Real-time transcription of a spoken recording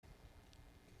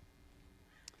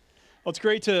Well, it's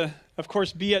great to, of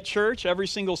course, be at church every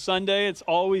single Sunday. It's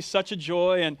always such a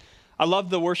joy, and I love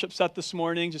the worship set this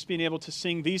morning, just being able to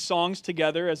sing these songs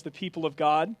together as the people of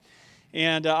God.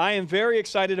 And I am very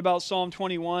excited about Psalm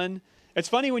 21. It's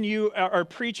funny when you are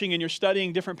preaching and you're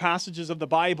studying different passages of the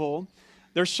Bible,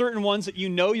 there's certain ones that you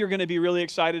know you're going to be really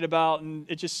excited about, and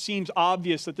it just seems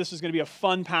obvious that this is going to be a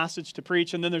fun passage to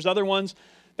preach. And then there's other ones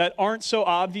that aren't so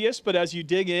obvious, but as you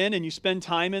dig in and you spend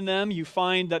time in them, you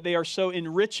find that they are so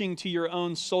enriching to your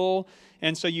own soul.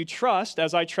 And so you trust,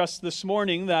 as I trust this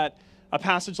morning, that a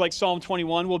passage like Psalm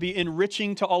 21 will be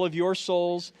enriching to all of your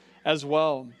souls as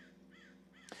well.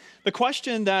 The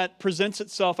question that presents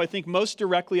itself, I think, most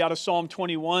directly out of Psalm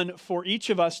 21 for each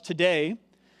of us today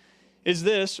is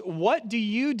this: what do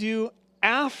you do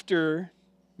after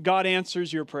God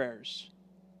answers your prayers?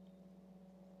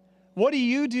 What do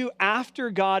you do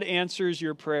after God answers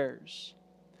your prayers?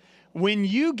 When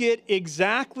you get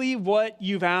exactly what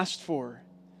you've asked for,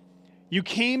 you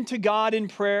came to God in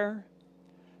prayer,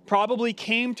 probably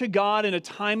came to God in a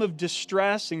time of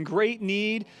distress and great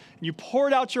need. You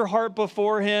poured out your heart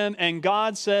before Him, and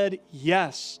God said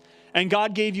yes. And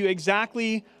God gave you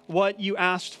exactly what you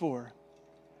asked for.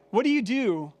 What do you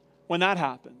do when that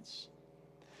happens?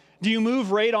 Do you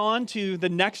move right on to the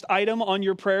next item on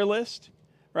your prayer list?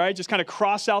 Right? Just kind of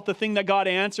cross out the thing that God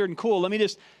answered and cool, let me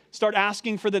just start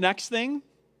asking for the next thing?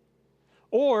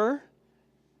 Or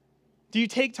do you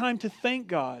take time to thank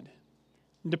God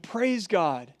and to praise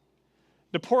God,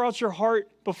 to pour out your heart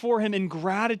before Him in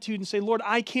gratitude and say, Lord,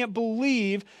 I can't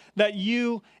believe that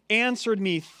you answered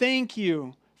me. Thank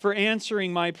you for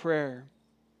answering my prayer.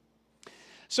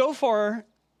 So far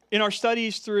in our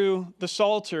studies through the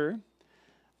Psalter,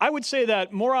 I would say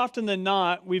that more often than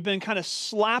not, we've been kind of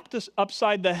slapped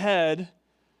upside the head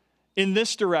in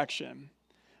this direction.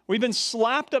 We've been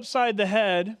slapped upside the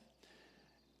head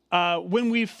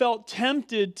when we felt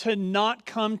tempted to not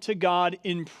come to God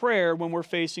in prayer when we're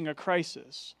facing a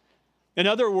crisis. In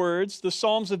other words, the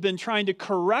Psalms have been trying to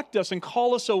correct us and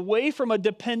call us away from a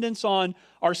dependence on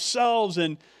ourselves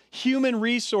and human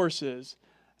resources.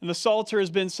 And the Psalter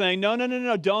has been saying,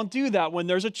 no, don't do that. When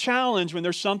there's a challenge, when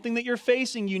there's something that you're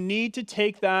facing, you need to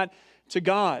take that to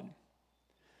God.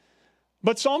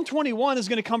 But Psalm 21 is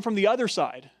going to come from the other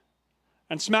side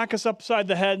and smack us upside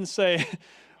the head and say,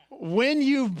 when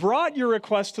you've brought your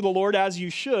request to the Lord as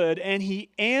you should, and He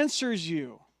answers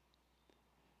you,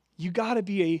 you got to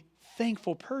be a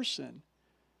thankful person.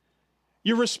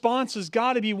 Your response has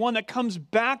got to be one that comes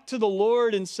back to the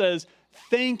Lord and says,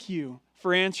 thank you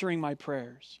for answering my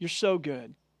prayers. You're so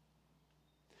good.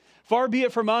 Far be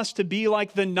it from us to be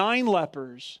like the 9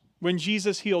 lepers when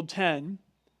Jesus healed 10,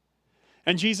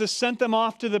 and Jesus sent them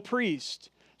off to the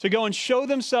priest to go and show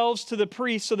themselves to the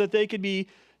priest so that they could be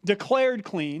declared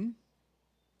clean,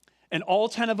 and all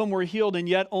 10 of them were healed, and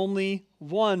yet only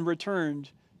one returned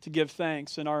to give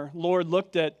thanks. And our Lord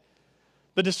looked at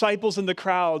the disciples in the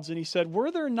crowds, and He said,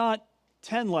 were there not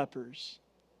 10 lepers?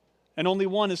 And only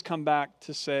one has come back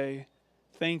to say,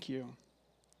 thank you.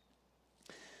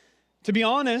 To be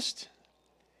honest,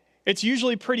 it's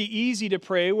usually pretty easy to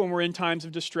pray when we're in times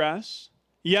of distress.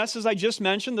 Yes, as I just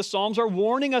mentioned, the Psalms are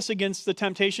warning us against the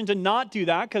temptation to not do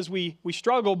that because we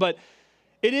struggle, but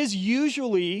it is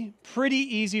usually pretty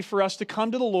easy for us to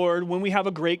come to the Lord when we have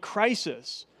a great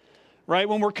crisis, right?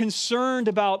 When we're concerned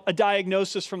about a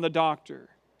diagnosis from the doctor,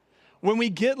 when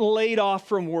we get laid off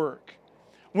from work,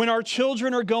 when our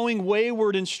children are going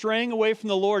wayward and straying away from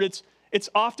the Lord. It's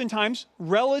oftentimes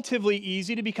relatively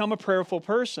easy to become a prayerful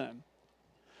person.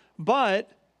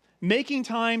 But making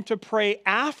time to pray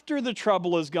after the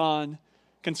trouble is gone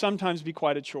can sometimes be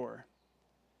quite a chore.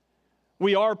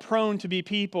 We are prone to be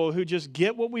people who just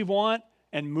get what we want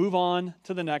and move on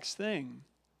to the next thing.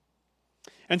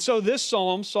 And so this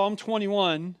psalm, Psalm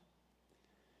 21,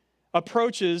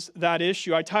 approaches that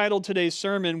issue. I titled today's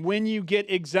sermon, When You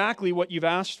Get Exactly What You've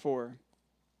Asked For.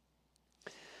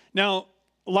 Now,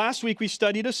 last week we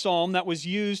studied a psalm that was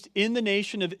used in the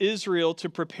nation of Israel to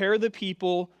prepare the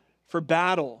people for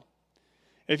battle.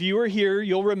 If you were here,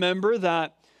 you'll remember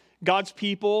that God's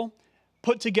people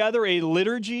put together a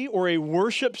liturgy or a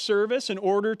worship service in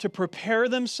order to prepare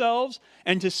themselves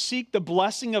and to seek the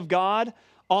blessing of God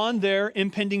on their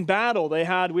impending battle. They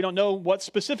had, we don't know what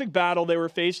specific battle they were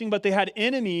facing, but they had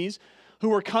enemies who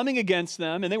were coming against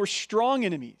them, and they were strong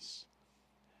enemies.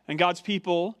 And God's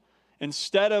people,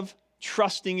 instead of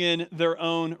trusting in their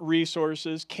own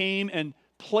resources, came and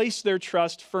placed their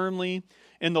trust firmly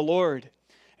in the Lord.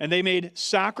 And they made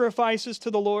sacrifices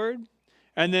to the Lord,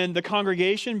 and then the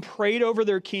congregation prayed over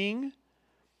their king.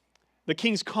 The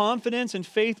king's confidence and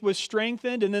faith was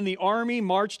strengthened, and then the army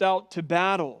marched out to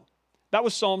battle. That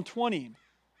was Psalm 20.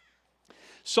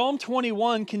 Psalm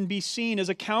 21 can be seen as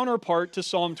a counterpart to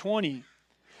Psalm 20.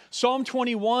 Psalm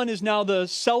 21 is now the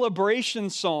celebration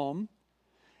psalm,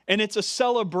 and it's a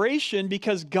celebration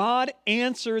because God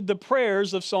answered the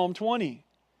prayers of Psalm 20.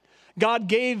 God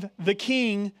gave the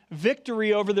king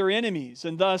victory over their enemies,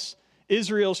 and thus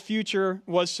Israel's future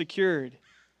was secured.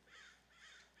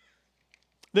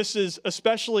 This is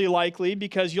especially likely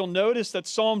because you'll notice that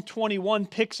Psalm 21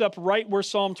 picks up right where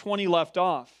Psalm 20 left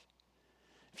off.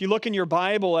 If you look in your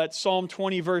Bible at Psalm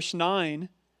 20, verse 9,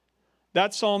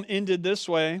 that psalm ended this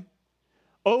way: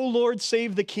 "O Lord,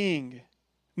 save the king.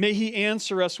 May he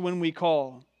answer us when we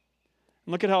call."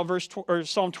 And look at how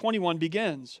Psalm 21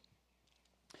 begins.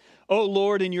 "O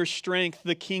Lord, in your strength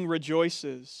the king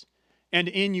rejoices, and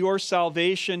in your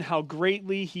salvation how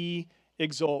greatly he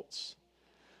exults."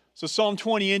 So Psalm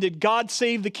 20 ended, "God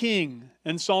save the king."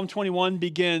 And Psalm 21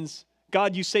 begins,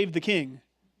 "God, you saved the king.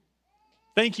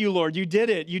 Thank you, Lord. You did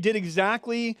it. You did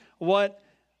exactly what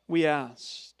we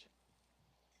asked."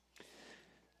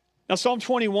 Now, Psalm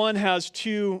 21 has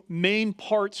two main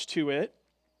parts to it,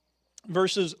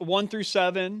 verses 1 through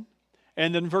 7,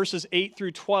 and then verses 8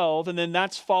 through 12, and then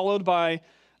that's followed by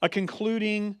a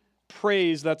concluding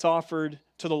praise that's offered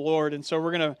to the Lord. And so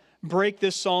we're going to break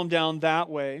this psalm down that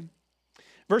way.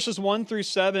 Verses 1 through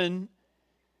 7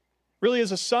 really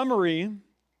is a summary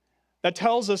that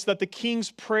tells us that the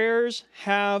king's prayers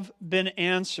have been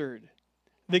answered.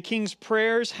 The king's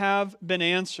prayers have been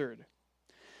answered.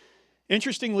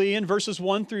 Interestingly, in verses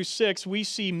 1 through 6, we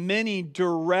see many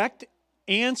direct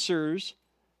answers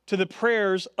to the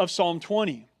prayers of Psalm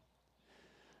 20.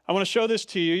 I want to show this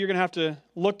to you. You're going to have to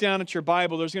look down at your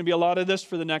Bible. There's going to be a lot of this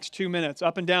for the next 2 minutes,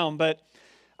 up and down. But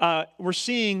we're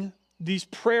seeing these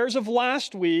prayers of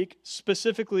last week,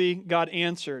 specifically God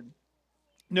answered.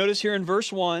 Notice here in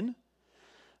verse 1,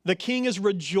 the king is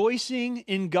rejoicing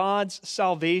in God's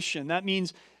salvation. That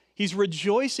means he's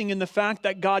rejoicing in the fact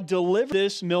that God delivered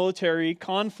this military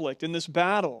conflict, in this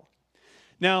battle.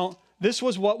 Now, this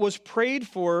was what was prayed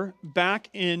for back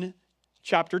in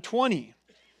chapter 20.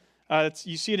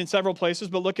 You see it in several places,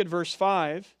 but look at verse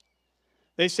 5.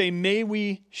 They say, "May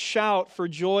we shout for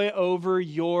joy over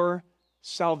your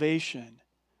salvation."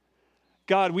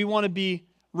 God, we want to be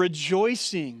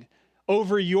rejoicing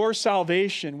over your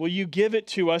salvation. Will you give it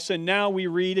to us? And now we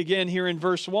read again here in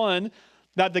verse 1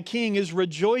 that the king is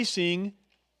rejoicing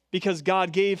because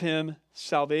God gave him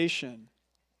salvation.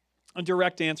 A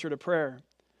direct answer to prayer.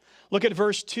 Look at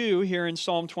verse 2 here in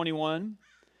Psalm 21.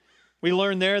 We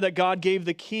learn there that God gave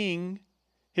the king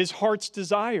his heart's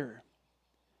desire.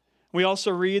 We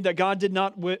also read that God did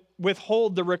not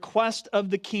withhold the request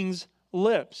of the king's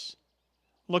lips.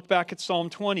 Look back at Psalm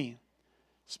 20,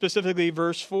 specifically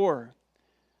verse 4.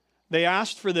 They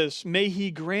asked for this: "May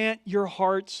he grant your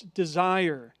heart's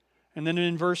desire." And then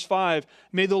in verse 5,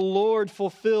 "May the Lord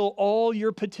fulfill all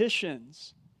your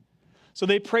petitions." So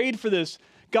they prayed for this.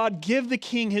 God, give the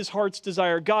king his heart's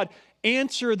desire. God,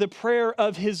 answer the prayer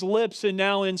of his lips. And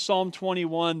now in Psalm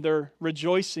 21, they're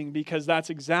rejoicing because that's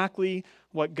exactly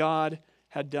what God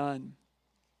had done.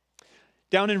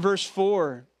 Down in verse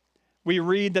 4, we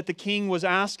read that the king was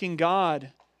asking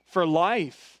God for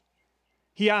life.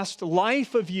 He asked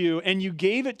life of you, and you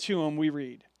gave it to him, we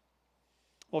read.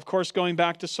 Well, of course, going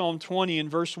back to Psalm 20, in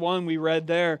verse 1, we read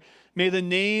there, "May the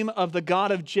name of the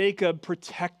God of Jacob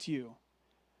protect you.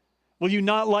 Will you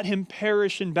not let him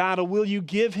perish in battle? Will you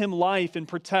give him life and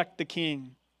protect the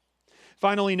king?"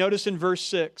 Finally, notice in verse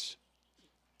 6,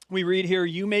 we read here,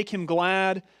 "You make him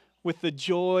glad with the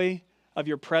joy of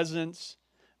your presence."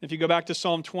 If you go back to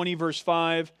Psalm 20, verse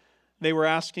 5, they were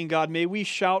asking God, "May we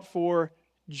shout for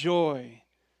joy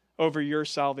over your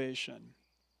salvation."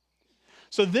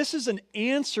 So this is an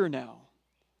answer now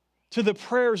to the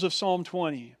prayers of Psalm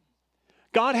 20.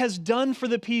 God has done for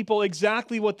the people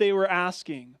exactly what they were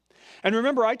asking. And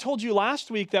remember, I told you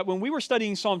last week that when we were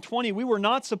studying Psalm 20, we were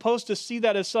not supposed to see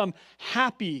that as some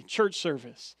happy church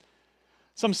service,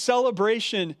 some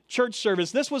celebration church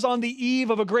service. This was on the eve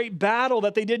of a great battle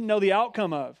that they didn't know the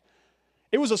outcome of.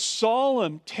 It was a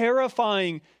solemn,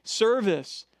 terrifying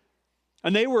service.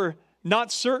 And they were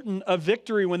not certain of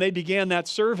victory when they began that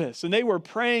service. And they were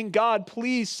praying, "God,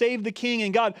 please save the king,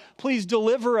 and God, please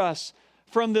deliver us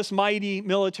from this mighty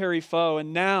military foe."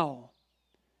 And now,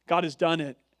 God has done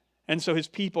it. And so his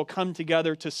people come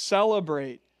together to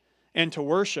celebrate and to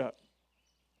worship.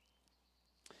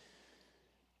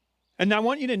 And I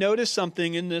want you to notice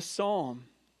something in this psalm.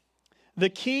 The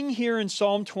king here in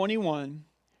Psalm 21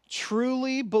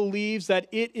 truly believes that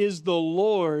it is the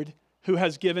Lord who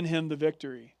has given him the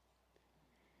victory.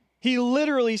 He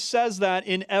literally says that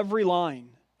in every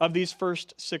line of these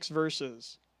first 6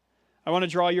 verses. I want to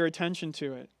draw your attention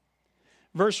to it.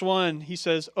 Verse 1, he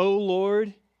says, O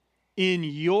Lord, in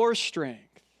your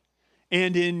strength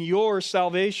and in your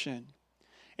salvation.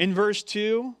 In verse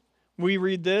 2, we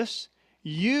read this,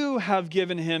 you have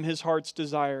given him his heart's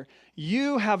desire.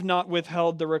 You have not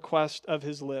withheld the request of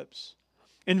his lips.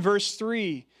 In verse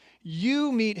 3,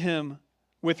 you meet him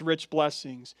with rich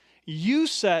blessings. You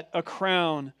set a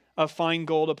crown of fine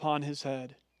gold upon his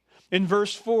head. In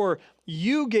verse 4,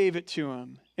 you gave it to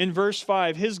him. In verse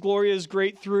 5, his glory is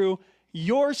great through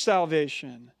your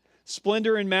salvation.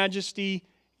 Splendor and majesty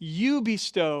you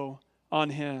bestow on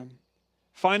him.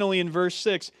 Finally, in verse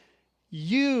 6,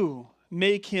 you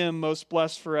make him most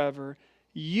blessed forever.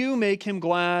 You make him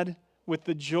glad with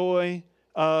the joy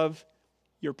of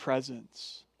your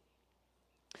presence.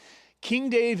 King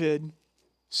David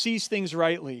sees things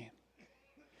rightly.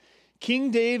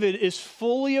 King David is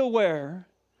fully aware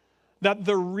that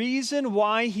the reason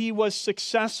why he was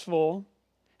successful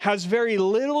has very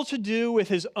little to do with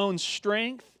his own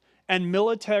strength and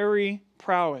military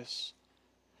prowess.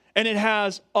 And it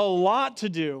has a lot to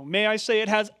do, may I say it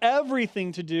has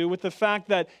everything to do with the fact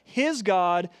that his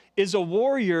God is a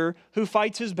warrior who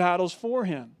fights his battles for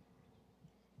him.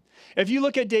 If you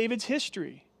look at David's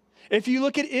history, if you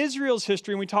look at Israel's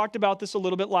history, and we talked about this a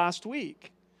little bit last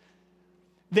week,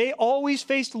 they always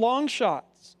faced long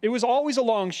shots. It was always a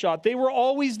long shot. They were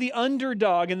always the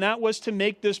underdog, and that was to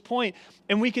make this point.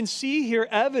 And we can see here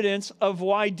evidence of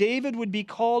why David would be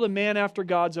called a man after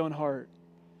God's own heart.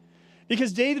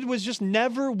 Because David was just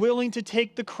never willing to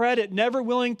take the credit, never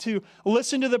willing to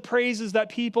listen to the praises that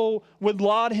people would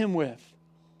laud him with.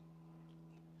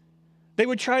 They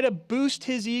would try to boost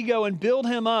his ego and build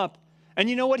him up. And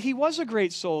you know what? He was a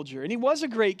great soldier, and he was a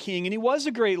great king, and he was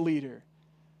a great leader.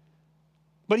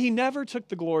 But he never took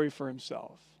the glory for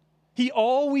himself. He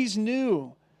always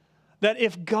knew that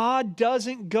if God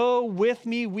doesn't go with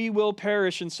me, we will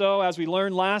perish. And so, as we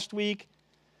learned last week,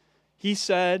 he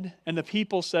said, and the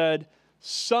people said,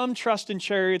 some trust in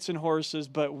chariots and horses,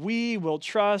 but we will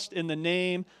trust in the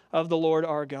name of the Lord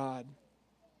our God.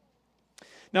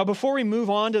 Now, before we move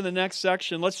on to the next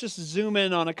section, let's just zoom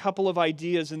in on a couple of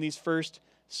ideas in these first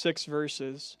 6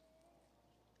 verses.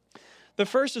 The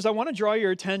first is I want to draw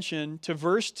your attention to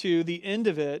verse 2, the end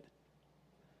of it.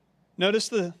 Notice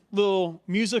the little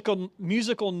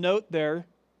musical note there,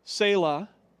 Selah.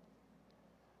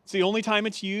 It's the only time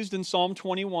it's used in Psalm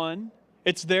 21.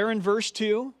 It's there in verse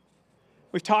 2.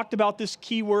 We've talked about this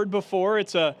key word before.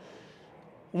 It's a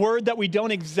word that we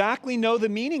don't exactly know the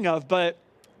meaning of, but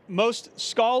most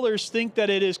scholars think that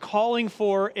it is calling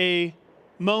for a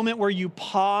moment where you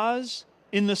pause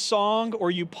in the song or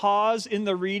you pause in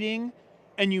the reading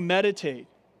and you meditate.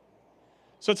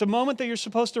 So it's a moment that you're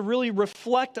supposed to really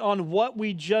reflect on what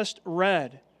we just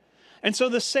read. And so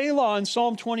the Selah in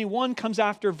Psalm 21 comes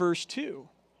after verse 2.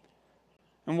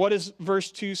 And what does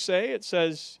verse 2 say? It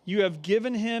says, you have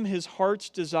given him his heart's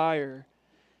desire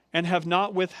and have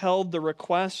not withheld the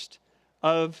request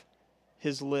of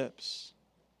his lips.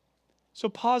 So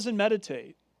pause and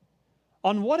meditate.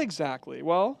 On what exactly?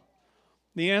 Well,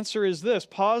 the answer is this.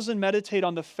 Pause and meditate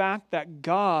on the fact that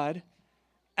God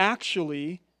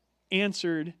actually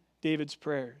answered David's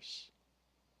prayers.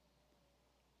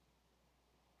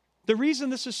 The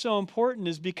reason this is so important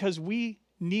is because we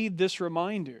need this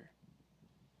reminder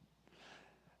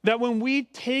that when we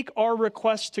take our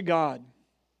requests to God,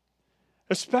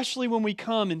 especially when we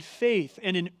come in faith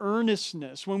and in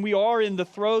earnestness, when we are in the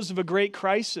throes of a great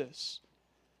crisis,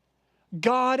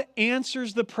 God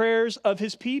answers the prayers of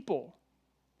his people.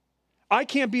 I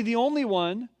can't be the only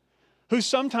one who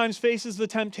sometimes faces the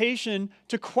temptation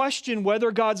to question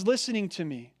whether God's listening to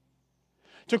me,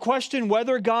 to question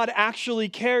whether God actually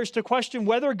cares, to question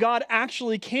whether God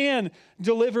actually can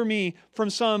deliver me from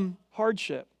some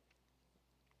hardship.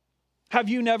 Have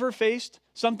you never faced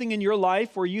something in your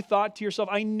life where you thought to yourself,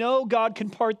 I know God can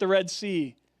part the Red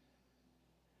Sea.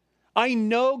 I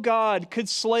know God could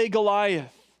slay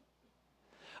Goliath.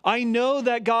 I know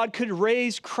that God could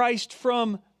raise Christ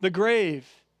from the grave.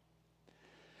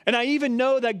 And I even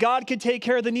know that God could take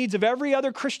care of the needs of every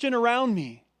other Christian around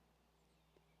me.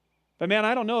 But man,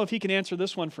 I don't know if he can answer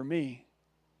this one for me.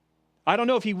 I don't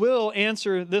know if he will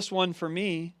answer this one for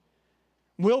me.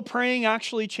 Will praying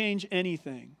actually change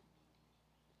anything?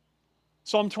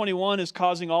 Psalm 21 is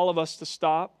causing all of us to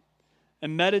stop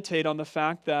and meditate on the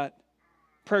fact that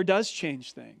prayer does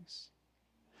change things.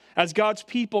 As God's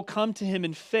people come to him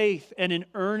in faith and in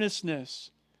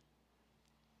earnestness,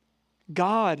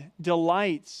 God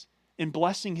delights in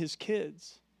blessing his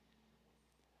kids.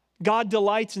 God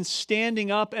delights in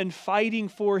standing up and fighting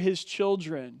for his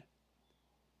children.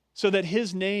 so that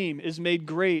his name is made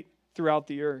great throughout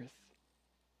the earth.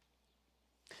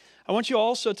 I want you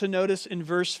also to notice in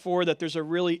verse 4 that there's a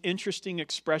really interesting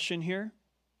expression here.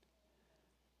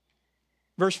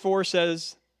 Verse 4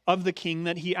 says of the king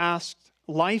that he asked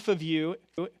life of you,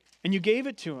 and you gave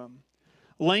it to him,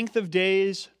 length of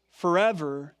days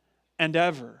forever and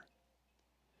ever.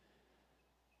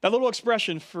 That little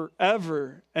expression,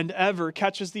 forever and ever,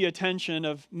 catches the attention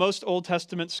of most Old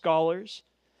Testament scholars.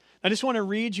 I just want to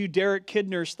read you Derek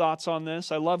Kidner's thoughts on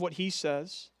this. I love what he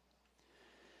says.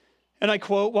 And I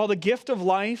quote, "While the gift of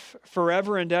life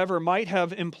forever and ever might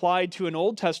have implied to an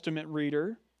Old Testament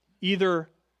reader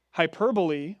either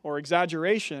hyperbole or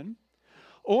exaggeration,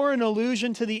 or an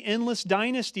allusion to the endless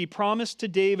dynasty promised to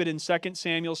David in 2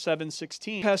 Samuel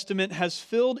 7:16. The Testament has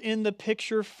filled in the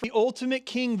picture for the ultimate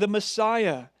king, the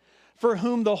Messiah, for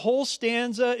whom the whole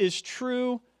stanza is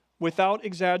true without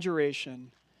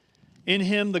exaggeration. In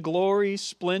him, the glory,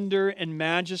 splendor, and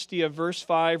majesty of verse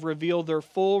 5 reveal their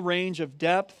full range of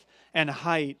depth and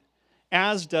height,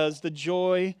 as does the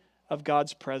joy of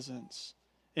God's presence."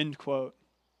 End quote.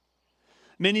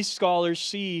 Many scholars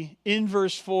see in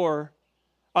verse 4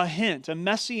 a hint, a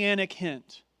messianic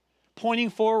hint,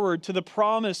 pointing forward to the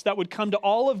promise that would come to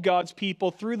all of God's people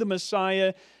through the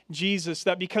Messiah, Jesus,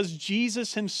 that because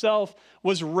Jesus himself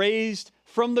was raised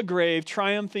from the grave,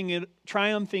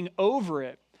 triumphing over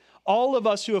it, all of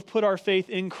us who have put our faith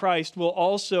in Christ will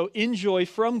also enjoy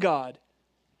from God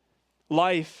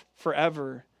life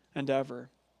forever and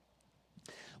ever.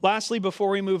 Lastly, before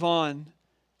we move on,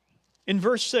 in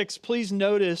verse 6, please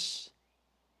notice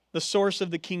the source of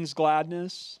the king's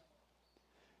gladness.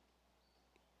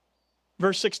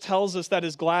 Verse 6 tells us that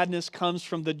his gladness comes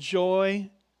from the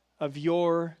joy of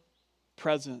your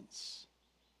presence.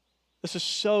 This is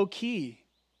so key.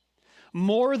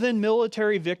 More than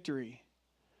military victory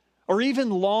or even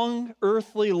long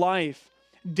earthly life,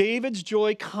 David's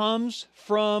joy comes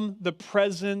from the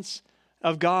presence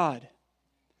of God.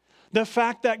 The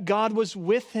fact that God was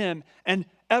with him and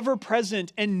ever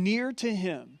present and near to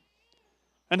him.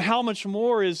 And how much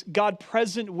more is God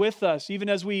present with us, even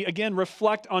as we, again,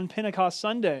 reflect on Pentecost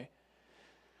Sunday.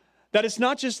 That it's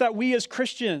not just that we as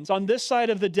Christians on this side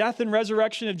of the death and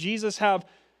resurrection of Jesus have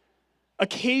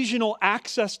occasional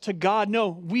access to God. No,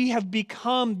 we have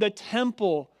become the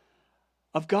temple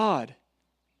of God.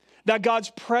 That God's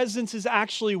presence is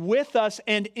actually with us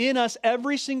and in us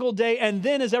every single day. And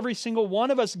then as every single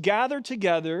one of us gather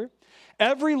together,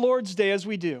 every Lord's Day as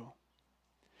we do,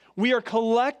 we are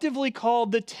collectively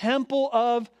called the temple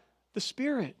of the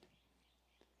Spirit.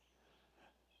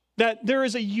 That there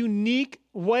is a unique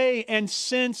way and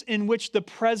sense in which the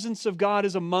presence of God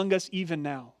is among us even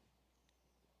now.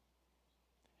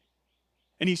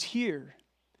 And he's here,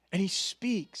 and he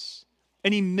speaks,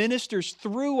 and he ministers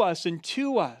through us and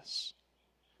to us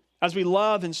as we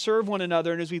love and serve one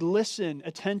another and as we listen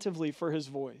attentively for his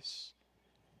voice.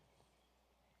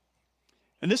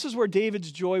 And this is where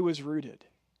David's joy was rooted.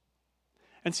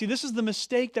 And see, this is the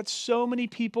mistake that so many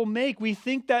people make. We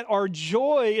think that our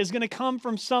joy is going to come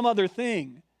from some other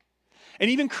thing. And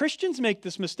even Christians make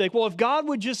this mistake. Well, if God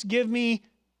would just give me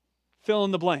fill in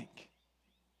the blank.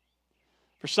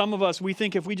 For some of us, we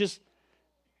think if we just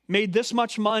made this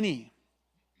much money,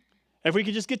 if we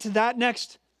could just get to that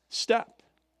next step,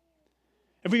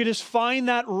 if we could just find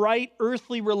that right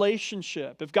earthly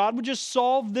relationship, if God would just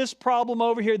solve this problem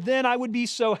over here, then I would be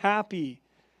so happy.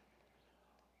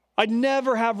 I'd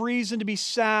never have reason to be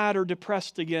sad or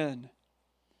depressed again.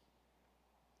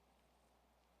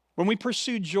 When we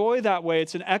pursue joy that way,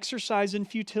 it's an exercise in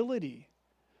futility.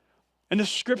 And the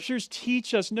scriptures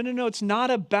teach us, no, it's not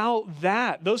about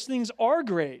that. Those things are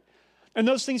great. And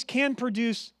those things can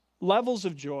produce levels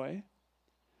of joy.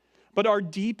 But our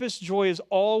deepest joy is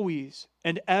always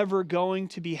and ever going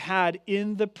to be had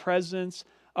in the presence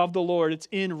of the Lord. It's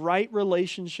in right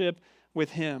relationship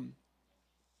with him.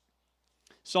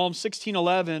 Psalm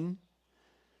 16:11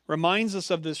 reminds us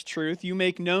of this truth. You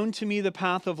make known to me the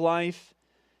path of life.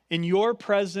 In your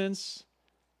presence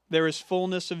there is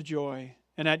fullness of joy,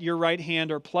 and at your right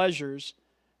hand are pleasures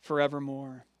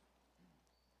forevermore.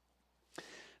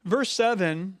 Verse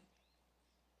 7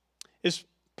 is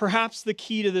perhaps the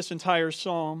key to this entire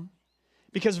psalm,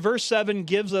 because verse 7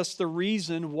 gives us the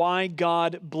reason why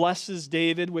God blesses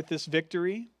David with this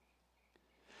victory.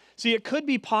 See, it could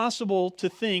be possible to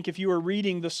think, if you were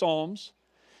reading the Psalms,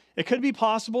 it could be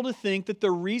possible to think that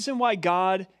the reason why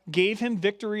God gave him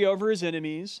victory over his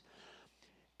enemies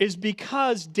is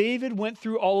because David went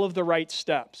through all of the right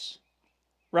steps,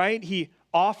 right? He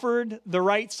offered the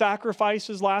right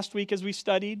sacrifices last week as we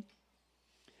studied.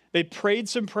 They prayed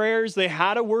some prayers, they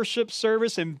had a worship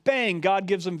service, and bang, God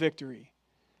gives them victory.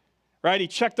 Right? He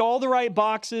checked all the right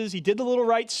boxes, he did the little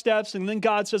right steps, and then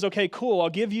God says, okay, cool, I'll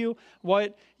give you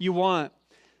what you want.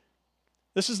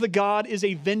 This is the God is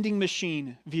a vending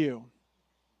machine view.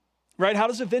 Right? How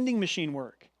does a vending machine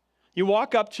work? You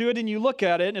walk up to it and you look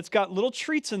at it, and it's got little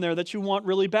treats in there that you want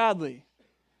really badly.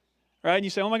 Right? And you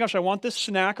say, oh my gosh, I want this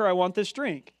snack or I want this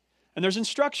drink. And there's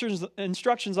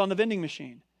instructions on the vending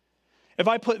machine. If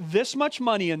I put this much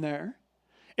money in there,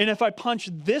 and if I punch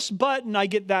this button, I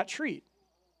get that treat.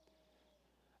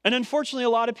 And unfortunately, a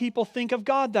lot of people think of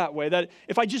God that way, that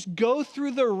if I just go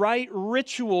through the right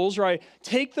rituals, or I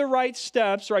take the right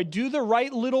steps, or I do the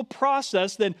right little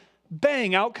process, then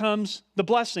bang, out comes the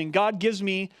blessing. God gives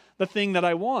me the thing that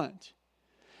I want.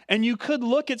 And you could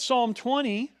look at Psalm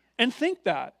 20 and think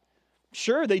that.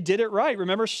 Sure, they did it right.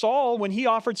 Remember Saul, when he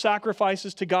offered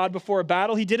sacrifices to God before a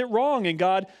battle, he did it wrong, and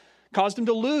God caused him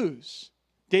to lose.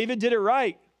 David did it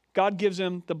right. God gives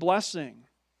him the blessing.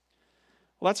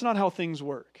 Well, that's not how things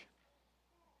work.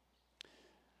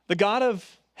 The God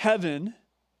of heaven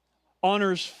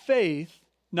honors faith,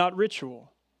 not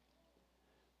ritual.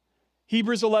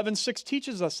 Hebrews 11:6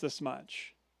 teaches us this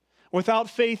much. Without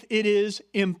faith, it is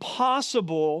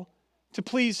impossible to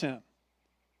please him.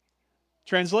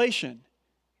 Translation: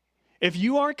 if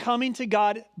you aren't coming to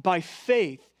God by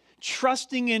faith,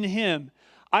 trusting in him,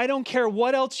 I don't care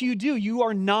what else you do, you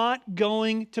are not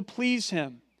going to please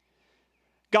him.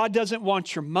 God doesn't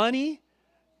want your money.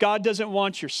 God doesn't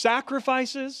want your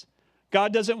sacrifices.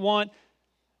 God doesn't want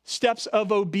steps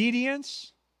of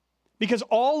obedience, because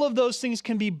all of those things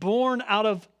can be born out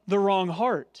of the wrong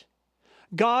heart.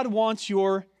 God wants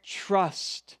your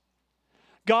trust.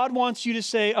 God wants you to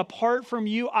say, apart from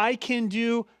you, I can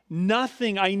do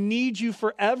nothing. I need you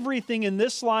for everything in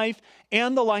this life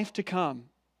and the life to come.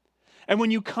 And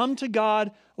when you come to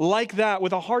God like that,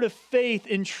 with a heart of faith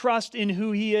and trust in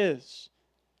who he is,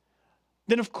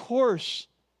 then of course,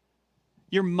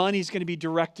 your money's going to be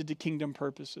directed to kingdom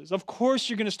purposes. Of course,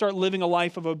 you're going to start living a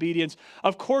life of obedience.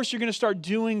 Of course, you're going to start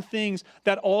doing things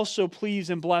that also please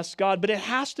and bless God. But it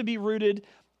has to be rooted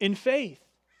in faith.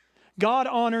 God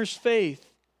honors faith.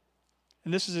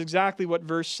 And this is exactly what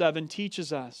verse 7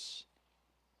 teaches us.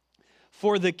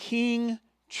 For the king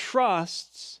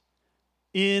trusts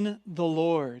in the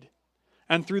Lord,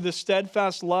 and through the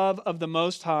steadfast love of the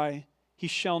Most High, he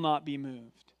shall not be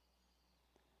moved.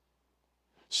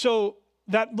 So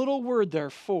that little word there,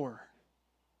 for,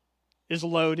 is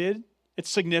loaded. It's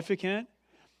significant.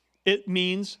 It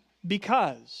means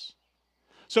because.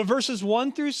 So verses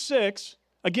 1 through 6,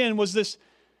 again, was this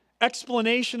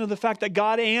explanation of the fact that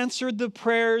God answered the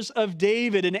prayers of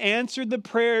David and answered the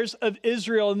prayers of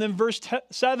Israel. And then verse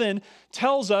 7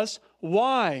 tells us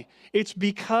why. It's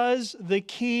because the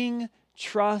king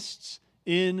trusts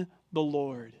in the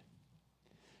Lord.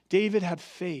 David had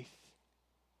faith.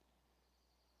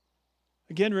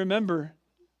 Again, remember,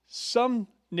 some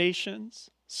nations,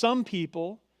 some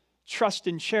people trust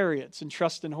in chariots and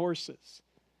trust in horses.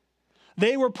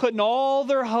 They were putting all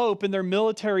their hope in their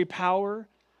military power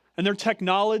and their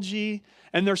technology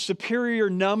and their superior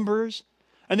numbers.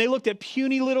 And they looked at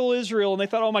puny little Israel and they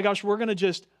thought, oh my gosh, we're going to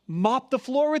just mop the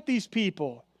floor with these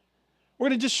people. We're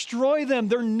going to destroy them.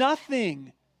 They're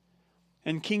nothing.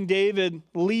 And King David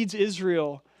leads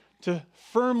Israel to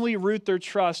firmly root their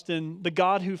trust in the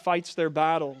God who fights their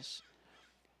battles.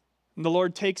 And the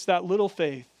Lord takes that little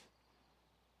faith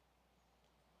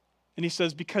and he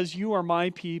says, because you are my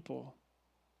people,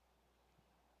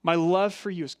 my love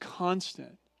for you is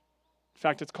constant. In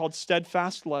fact, it's called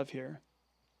steadfast love here.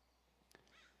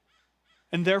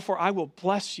 And therefore, I will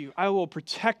bless you. I will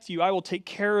protect you. I will take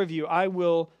care of you. I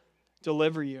will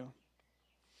deliver you.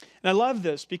 And I love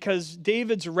this because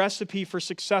David's recipe for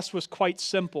success was quite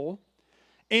simple,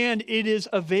 and it is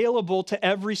available to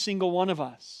every single one of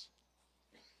us.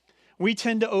 We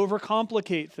tend to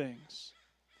overcomplicate things.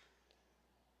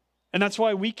 And that's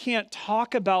why we can't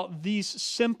talk about these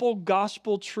simple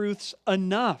gospel truths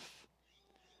enough.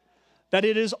 That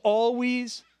it is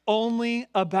always only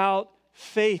about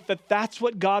faith, that's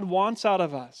what God wants out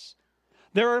of us.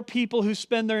 There are people who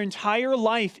spend their entire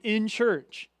life in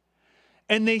church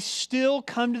and they still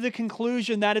come to the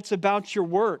conclusion that it's about your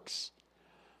works.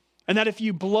 And that if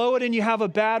you blow it and you have a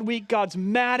bad week, God's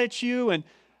mad at you and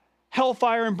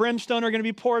hellfire and brimstone are going to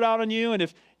be poured out on you. And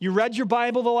if you read your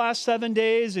Bible the last 7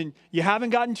 days and you haven't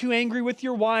gotten too angry with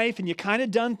your wife and you kind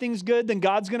of done things good, then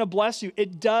God's going to bless you.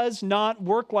 It does not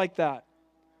work like that.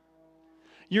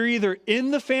 You're either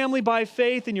in the family by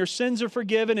faith and your sins are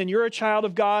forgiven and you're a child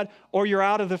of God, or you're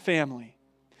out of the family.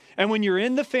 And when you're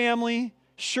in the family,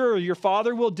 Sure, your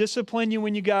father will discipline you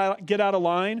when you get out of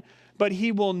line, but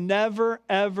he will never,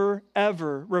 ever,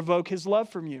 ever revoke his love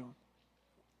from you.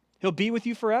 He'll be with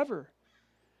you forever,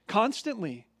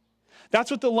 constantly.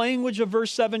 That's what the language of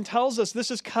verse 7 tells us.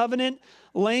 This is covenant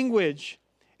language.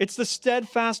 It's the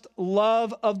steadfast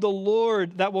love of the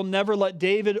Lord that will never let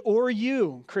David or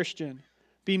you, Christian,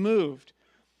 be moved.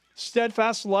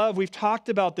 Steadfast love, we've talked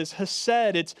about this.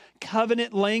 Hesed, it's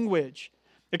covenant language.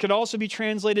 It could also be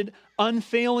translated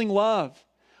unfailing love.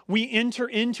 We enter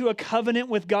into a covenant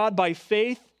with God by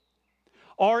faith.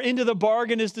 Our end of the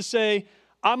bargain is to say,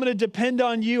 I'm going to depend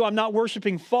on you. I'm not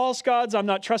worshiping false gods. I'm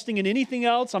not trusting in anything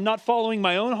else. I'm not following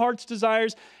my own heart's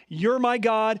desires. You're my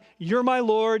God. You're my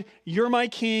Lord. You're my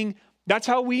King. That's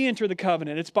how we enter the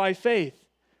covenant. It's by faith.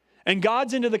 And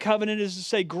God's end of the covenant is to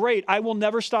say, great, I will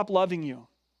never stop loving you.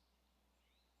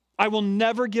 I will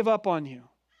never give up on you.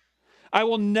 I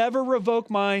will never revoke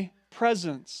my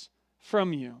presence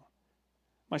from you.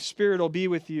 My spirit will be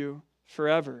with you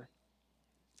forever.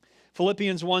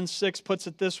 Philippians 1:6 puts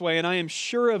it this way, and I am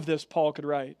sure of this, Paul could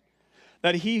write,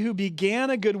 that he who began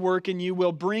a good work in you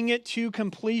will bring it to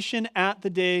completion at the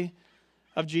day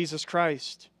of Jesus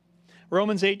Christ.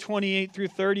 Romans 8:28 through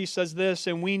 30 says this,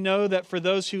 and we know that for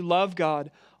those who love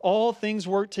God, all things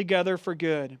work together for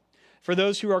good, for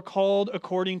those who are called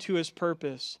according to his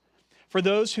purpose. For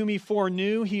those whom he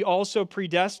foreknew, he also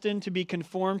predestined to be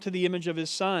conformed to the image of his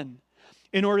Son,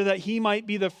 in order that he might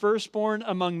be the firstborn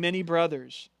among many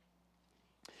brothers.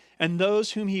 And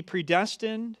those whom he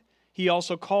predestined, he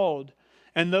also called.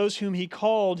 And those whom he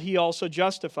called, he also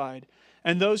justified.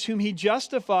 And those whom he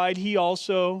justified, he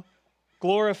also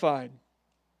glorified.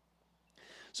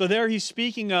 So there he's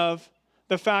speaking of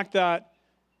the fact that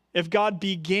if God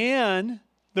began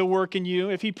the work in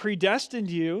you, if he predestined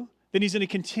you, then he's going to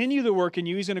continue the work in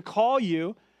you. He's going to call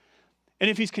you. And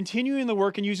if he's continuing the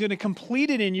work in you, he's going to complete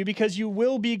it in you because you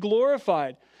will be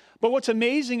glorified. But what's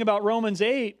amazing about Romans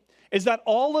 8 is that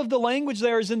all of the language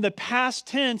there is in the past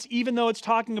tense, even though it's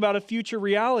talking about a future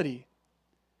reality.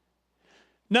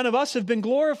 None of us have been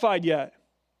glorified yet.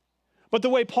 But the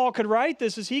way Paul could write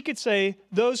this is he could say,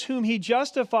 those whom he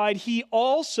justified, he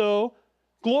also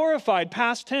glorified,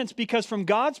 past tense, because from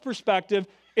God's perspective,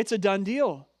 it's a done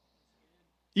deal.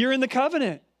 You're in the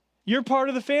covenant. You're part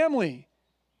of the family.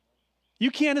 You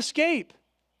can't escape.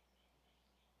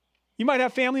 You might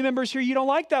have family members here you don't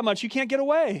like that much. You can't get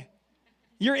away.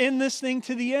 You're in this thing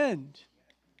to the end.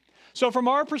 So from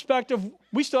our perspective,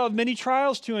 we still have many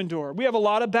trials to endure. We have a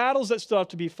lot of battles that still have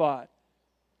to be fought.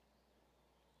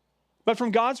 But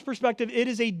from God's perspective, it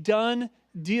is a done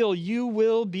deal. You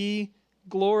will be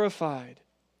glorified.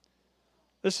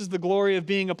 This is the glory of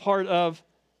being a part of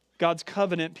God's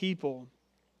covenant people.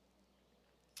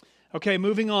 Okay,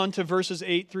 moving on to verses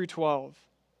 8 through 12.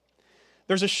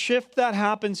 There's a shift that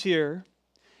happens here,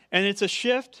 and it's a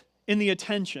shift in the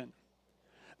attention.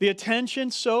 The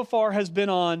attention so far has been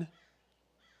on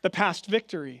the past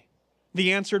victory,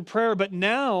 the answered prayer, but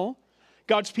now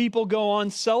God's people go on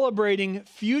celebrating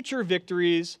future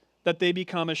victories that they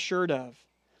become assured of.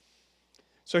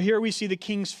 So here we see the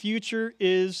king's future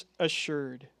is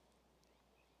assured.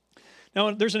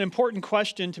 Now, there's an important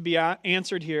question to be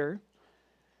answered here,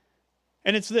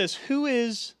 and it's this: who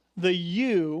is the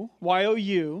you,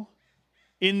 Y-O-U,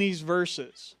 in these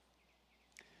verses?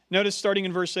 Notice starting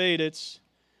in verse 8, it's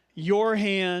your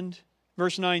hand.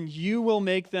 Verse 9, you will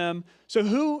make them. So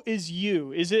who is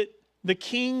you? Is it the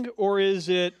king or is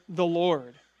it the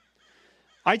Lord?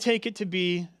 I take it to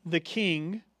be the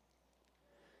king.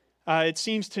 It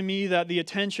seems to me that the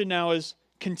attention now is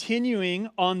continuing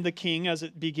on the king as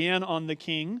it began on the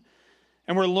king.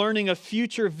 And we're learning of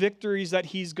future victories that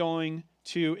he's going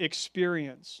to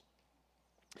experience.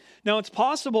 Now, it's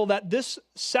possible that this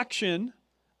section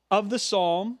of the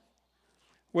psalm,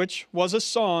 which was a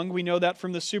song, we know that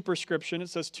from the superscription, it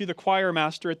says to the choir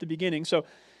master at the beginning. So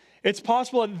it's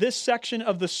possible that this section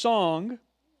of the song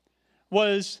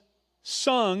was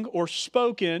sung or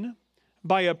spoken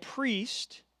by a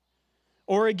priest,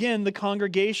 or again, the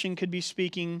congregation could be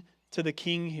speaking to the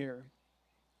king here.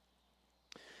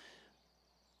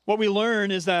 What we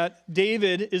learn is that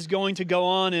David is going to go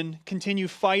on and continue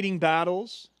fighting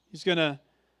battles. He's going to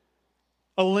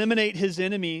eliminate his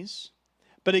enemies.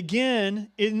 But again,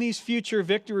 in these future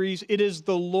victories, it is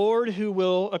the Lord who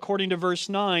will, according to verse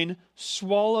 9,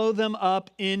 swallow them up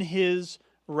in his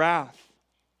wrath.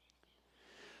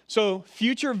 So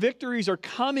future victories are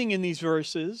coming in these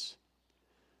verses,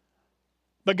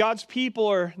 but God's people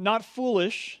are not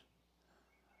foolish.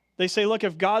 They say, look,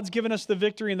 if God's given us the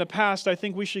victory in the past, I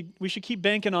think we should keep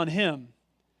banking on him.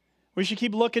 We should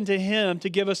keep looking to him to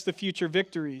give us the future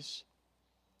victories.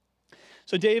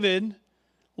 So David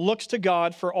looks to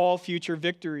God for all future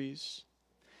victories.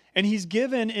 And he's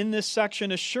given in this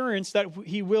section assurance that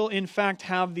he will in fact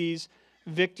have these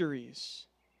victories.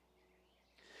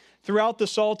 Throughout the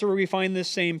Psalter, we find this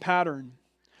same pattern.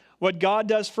 What God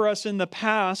does for us in the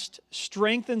past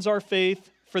strengthens our faith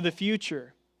for the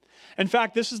future. In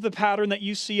fact, this is the pattern that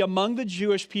you see among the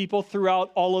Jewish people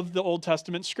throughout all of the Old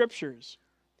Testament scriptures.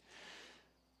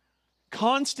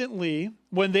 Constantly,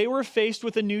 when they were faced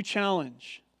with a new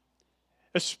challenge,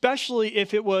 especially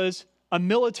if it was a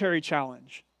military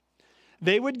challenge,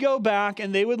 they would go back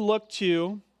and they would look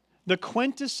to the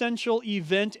quintessential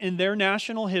event in their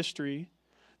national history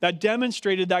that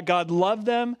demonstrated that God loved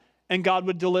them and God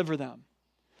would deliver them.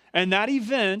 And that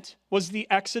event was the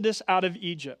Exodus out of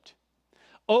Egypt.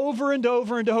 Over and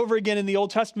over and over again in the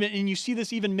Old Testament, and you see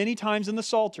this even many times in the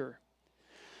Psalter.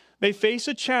 They face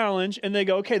a challenge and they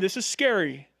go, okay, this is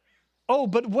scary. Oh,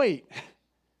 but wait.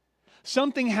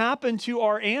 Something happened to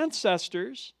our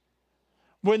ancestors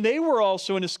when they were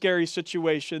also in a scary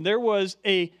situation. There was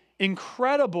an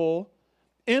incredible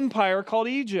empire called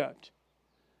Egypt,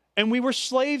 and we were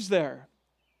slaves there.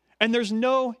 And there's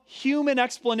no human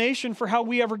explanation for how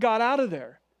we ever got out of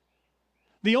there.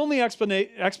 The only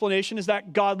explanation is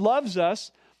that God loves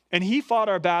us, and he fought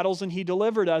our battles and he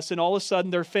delivered us, and all of a sudden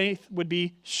their faith would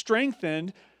be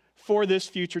strengthened for this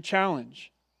future challenge.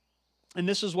 And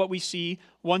this is what we see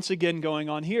once again going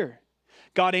on here.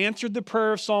 God answered the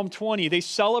prayer of Psalm 20. They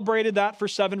celebrated that for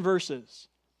 7 verses.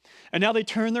 And now they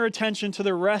turn their attention to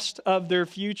the rest of their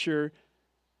future,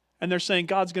 and they're saying,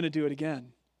 God's going to do it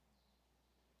again.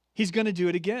 He's going to do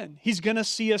it again. He's going to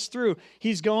see us through.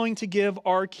 He's going to give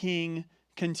our King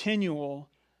continual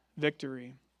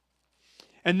victory.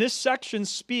 And this section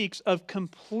speaks of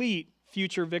complete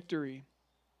future victory.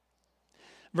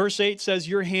 Verse 8 says,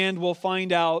 your hand will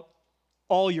find out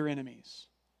all your enemies.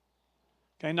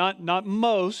 Okay, not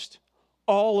most,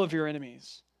 all of your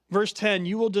enemies. Verse 10,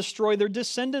 you will destroy their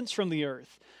descendants from the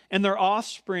earth and their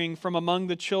offspring from among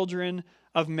the children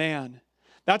of man.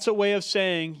 That's a way of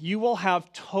saying you will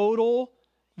have total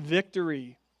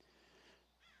victory.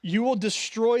 You will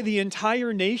destroy the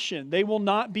entire nation. They will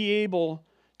not be able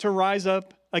to rise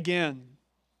up again.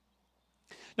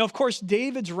 Now, of course,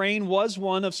 David's reign was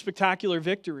one of spectacular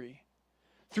victory.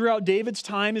 Throughout David's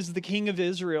time as the king of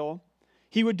Israel,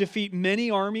 he would defeat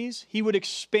many armies. He would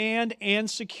expand and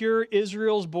secure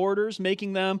Israel's borders,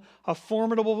 making them a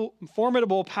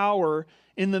formidable power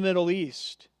in the Middle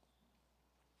East.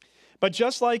 But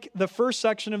just like the first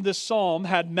section of this psalm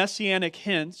had messianic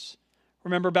hints,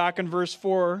 remember back in verse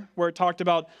 4 where it talked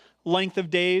about length of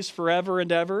days forever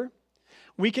and ever,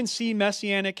 we can see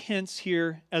messianic hints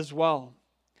here as well.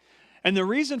 And the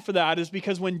reason for that is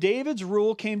because when David's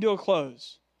rule came to a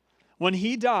close, when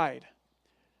he died,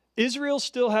 Israel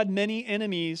still had many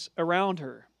enemies around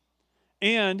her,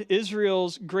 and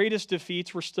Israel's greatest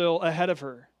defeats were still ahead of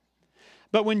her.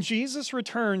 But when Jesus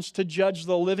returns to judge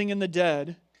the living and the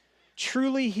dead,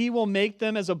 truly he will make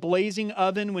them as a blazing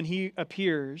oven when he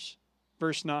appears,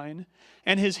 verse 9,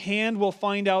 and his hand will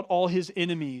find out all his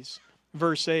enemies,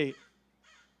 verse 8.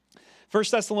 1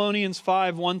 Thessalonians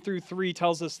 5, 1 through 3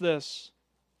 tells us this.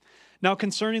 Now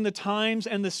concerning the times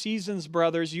and the seasons,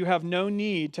 brothers, you have no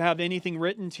need to have anything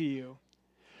written to you.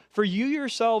 For you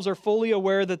yourselves are fully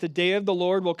aware that the day of the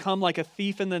Lord will come like a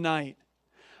thief in the night.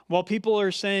 While people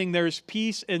are saying there's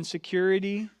peace and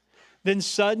security, then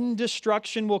sudden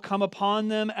destruction will come upon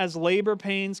them as labor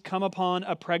pains come upon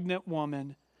a pregnant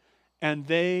woman, and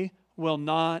they will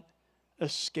not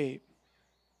escape.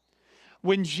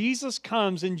 When Jesus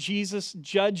comes and Jesus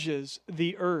judges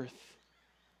the earth,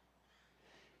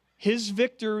 his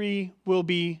victory will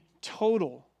be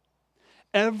total.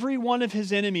 Every one of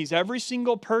his enemies, every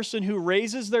single person who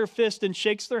raises their fist and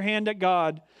shakes their hand at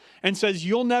God and says,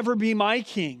 you'll never be my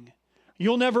king.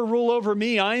 You'll never rule over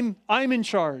me. I'm in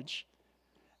charge.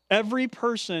 Every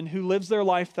person who lives their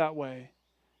life that way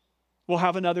will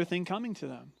have another thing coming to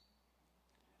them.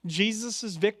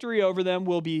 Jesus' victory over them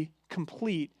will be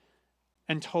complete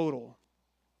and total.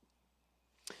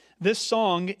 This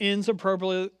song ends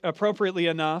appropriately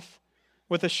enough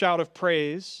with a shout of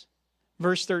praise.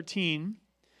 Verse 13,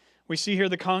 we see here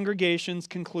the congregation's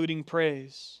concluding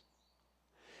praise.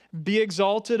 Be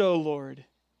exalted, O Lord,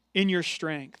 in your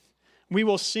strength. We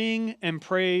will sing and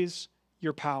praise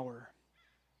your power.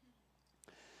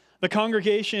 The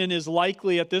congregation is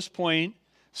likely at this point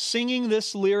singing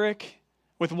this lyric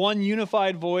with one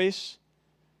unified voice,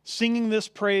 singing this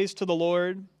praise to the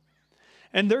Lord.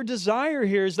 And their desire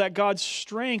here is that God's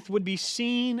strength would be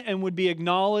seen and would be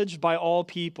acknowledged by all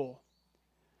people.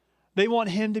 They want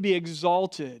him to be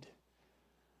exalted.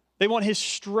 They want his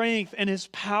strength and his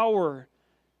power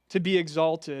to be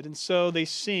exalted, and so they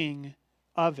sing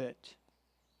of it.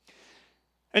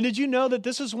 And did you know that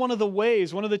this is one of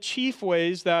the chief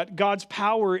ways that God's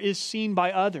power is seen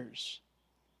by others?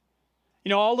 You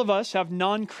know, all of us have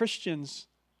non-Christians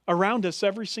around us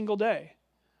every single day.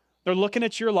 They're looking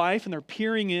at your life and they're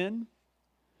peering in.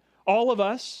 All of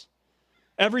us,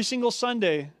 every single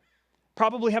Sunday,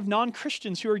 probably have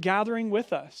non-Christians who are gathering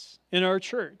with us in our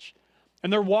church.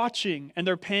 And they're watching and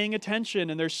they're paying attention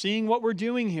and they're seeing what we're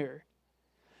doing here.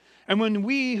 And when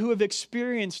we who have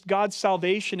experienced God's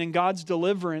salvation and God's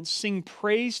deliverance sing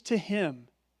praise to him,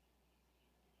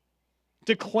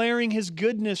 declaring his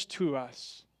goodness to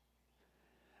us,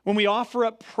 when we offer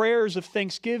up prayers of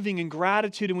thanksgiving and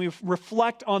gratitude and we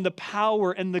reflect on the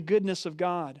power and the goodness of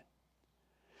God,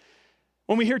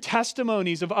 when we hear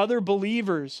testimonies of other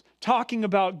believers talking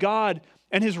about God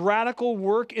and his radical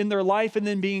work in their life and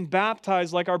then being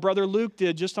baptized like our brother Luke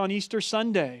did just on Easter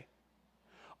Sunday,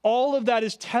 all of that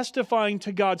is testifying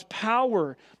to God's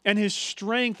power and his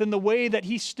strength and the way that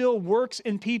he still works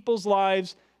in people's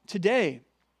lives today.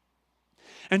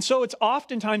 And so it's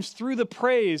oftentimes through the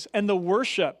praise and the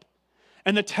worship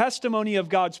and the testimony of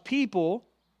God's people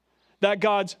that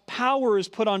God's power is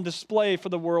put on display for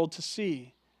the world to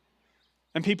see.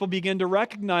 And people begin to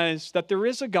recognize that there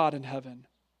is a God in heaven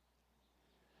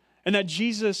and that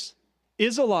Jesus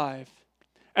is alive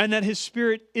and that his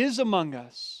Spirit is among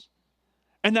us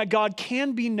and that God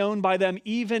can be known by them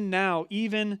even now,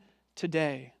 even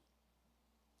today.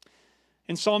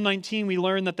 In Psalm 19, we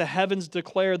learn that the heavens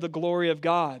declare the glory of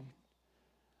God.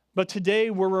 But today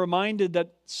we're reminded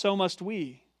that so must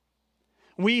we.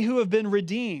 We who have been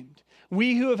redeemed,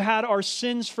 we who have had our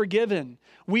sins forgiven,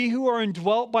 we who are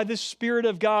indwelt by the Spirit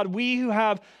of God, we who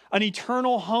have an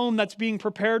eternal home that's being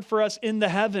prepared for us in the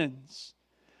heavens.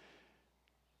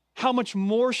 How much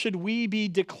more should we be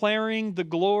declaring the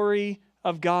glory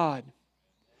of God?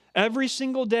 Every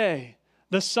single day,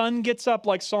 the sun gets up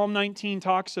like Psalm 19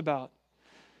 talks about.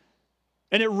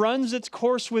 And it runs its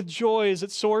course with joy as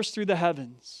it soars through the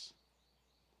heavens.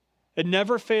 It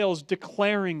never fails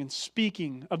declaring and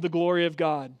speaking of the glory of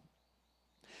God.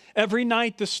 Every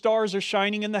night the stars are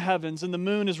shining in the heavens and the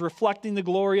moon is reflecting the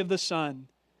glory of the sun.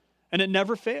 And it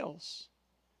never fails.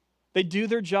 They do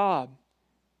their job.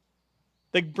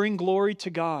 They bring glory to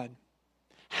God.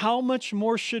 How much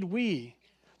more should we,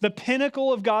 the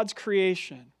pinnacle of God's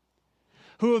creation,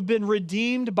 who have been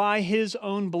redeemed by his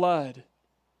own blood,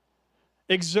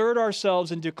 exert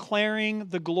ourselves in declaring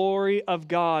the glory of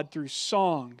God through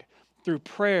song, through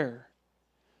prayer,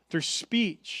 through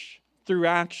speech, through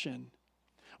action,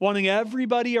 wanting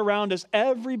everybody around us,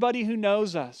 everybody who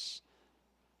knows us,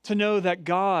 to know that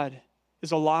God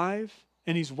is alive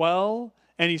and he's well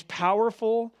and he's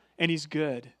powerful and he's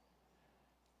good.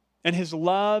 And his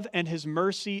love and his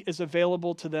mercy is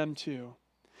available to them too.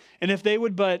 And if they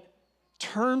would but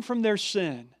turn from their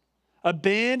sin,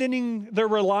 abandoning their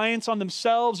reliance on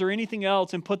themselves or anything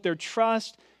else and put their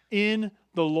trust in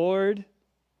the Lord,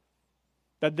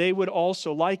 that they would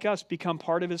also, like us, become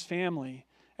part of his family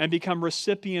and become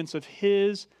recipients of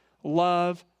his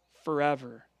love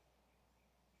forever.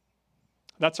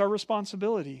 That's our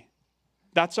responsibility.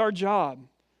 That's our job.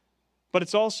 But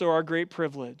it's also our great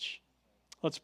privilege.